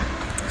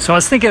So I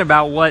was thinking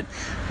about what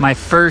my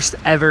first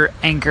ever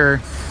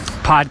Anchor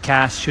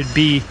podcast should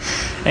be,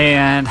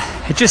 and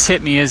it just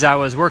hit me as I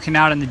was working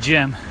out in the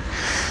gym.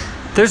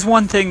 There's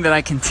one thing that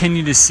I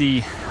continue to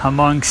see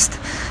amongst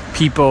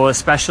people,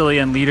 especially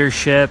in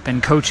leadership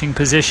and coaching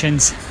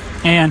positions,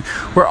 and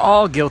we're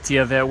all guilty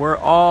of it.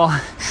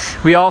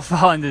 We all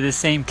fall into the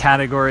same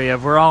category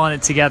of we're all in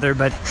it together.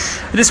 But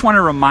I just want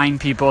to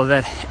remind people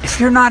that if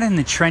you're not in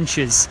the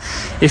trenches,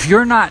 if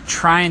you're not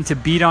trying to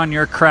beat on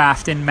your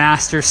craft and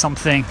master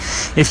something,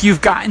 if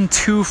you've gotten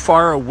too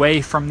far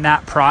away from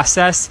that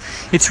process,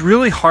 it's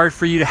really hard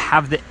for you to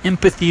have the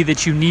empathy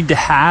that you need to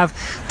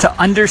have to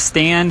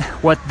understand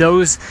what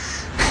those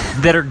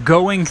that are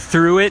going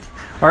through it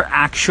are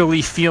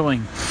actually feeling.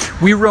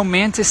 We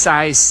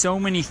romanticize so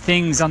many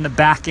things on the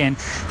back end.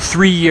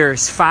 3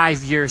 years,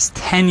 5 years,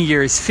 10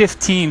 years,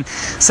 15.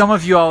 Some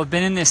of you all have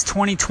been in this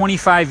 20,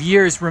 25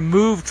 years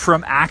removed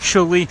from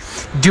actually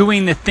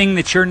doing the thing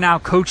that you're now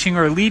coaching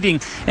or leading,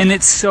 and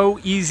it's so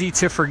easy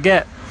to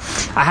forget.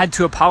 I had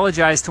to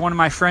apologize to one of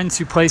my friends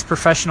who plays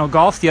professional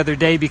golf the other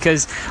day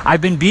because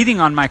I've been beating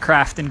on my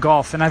craft in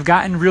golf and I've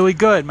gotten really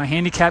good. My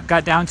handicap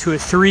got down to a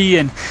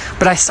 3,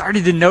 but I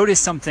started to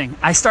notice something.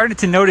 I started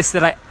to notice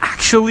that I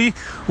actually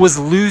was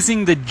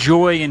losing the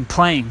joy in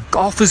playing.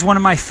 Golf is one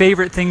of my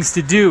favorite things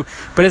to do,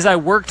 but as I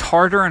worked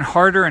harder and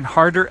harder and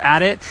harder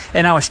at it,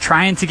 and I was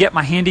trying to get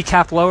my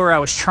handicap lower, I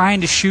was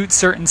trying to shoot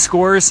certain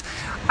scores,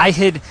 I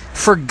had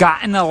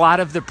forgotten a lot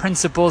of the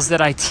principles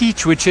that I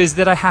teach, which is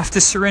that I have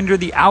to surrender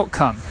the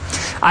outcome.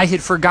 I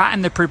had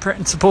forgotten the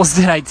principles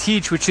that I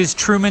teach, which is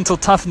true mental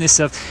toughness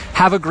of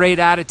have a great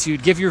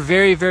attitude, give your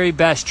very, very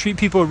best, treat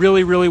people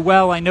really, really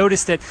well. I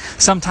noticed that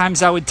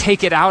sometimes I would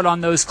take it out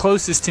on those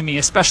closest to me,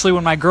 especially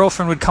when my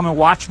girlfriend would come and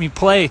watch me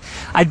play.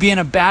 I'd be in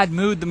a bad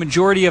mood the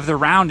majority of the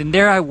round, and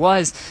there I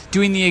was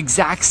doing the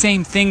exact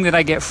same thing that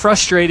I get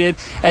frustrated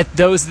at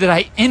those that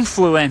I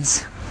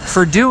influence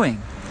for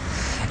doing.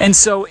 And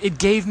so it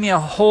gave me a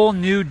whole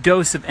new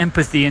dose of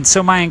empathy. And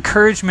so my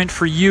encouragement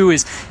for you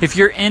is if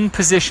you're in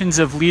positions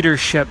of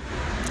leadership,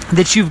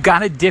 that you've got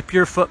to dip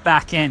your foot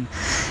back in.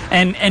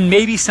 And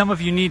maybe some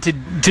of you need to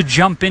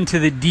jump into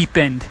the deep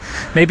end.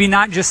 Maybe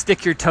not just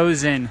stick your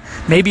toes in.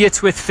 Maybe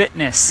it's with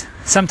fitness.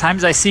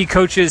 Sometimes I see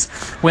coaches,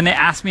 when they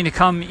ask me to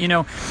come,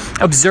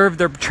 observe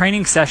their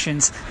training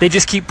sessions, they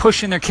just keep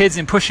pushing their kids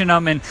and pushing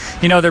them. And,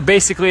 they're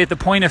basically at the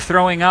point of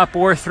throwing up.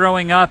 And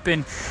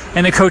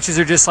the coaches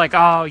are just like,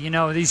 oh,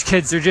 these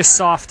kids are just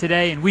soft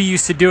today. And we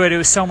used to do it. It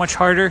was so much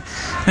harder.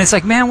 And it's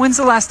like, man, when's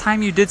the last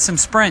time you did some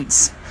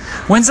sprints?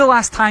 When's the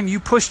last time you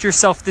pushed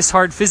yourself this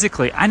hard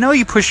physically? I know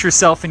you push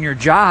yourself in your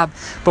job,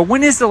 but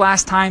when is the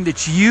last time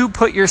that you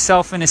put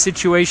yourself in a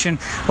situation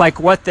like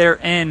what they're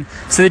in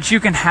so that you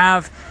can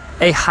have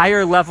a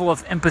higher level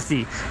of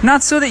empathy?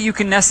 Not so that you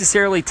can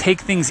necessarily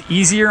take things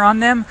easier on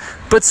them,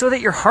 but so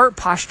that your heart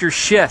posture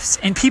shifts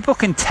and people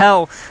can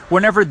tell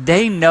whenever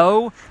they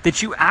know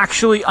that you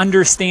actually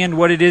understand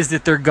what it is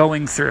that they're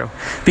going through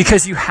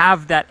because you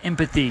have that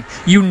empathy.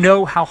 You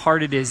know how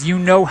hard it is. You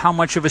know how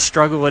much of a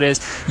struggle it is.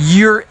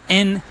 You're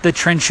in the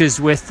trenches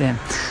with them.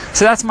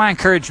 So that's my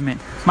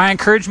encouragement. My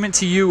encouragement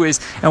to you is,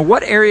 in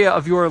what area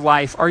of your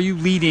life are you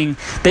leading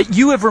that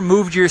you have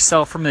removed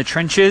yourself from the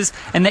trenches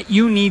and that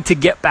you need to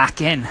get back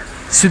in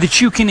so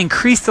that you can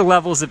increase the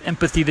levels of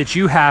empathy that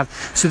you have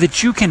so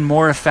that you can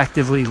more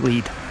effectively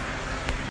lead?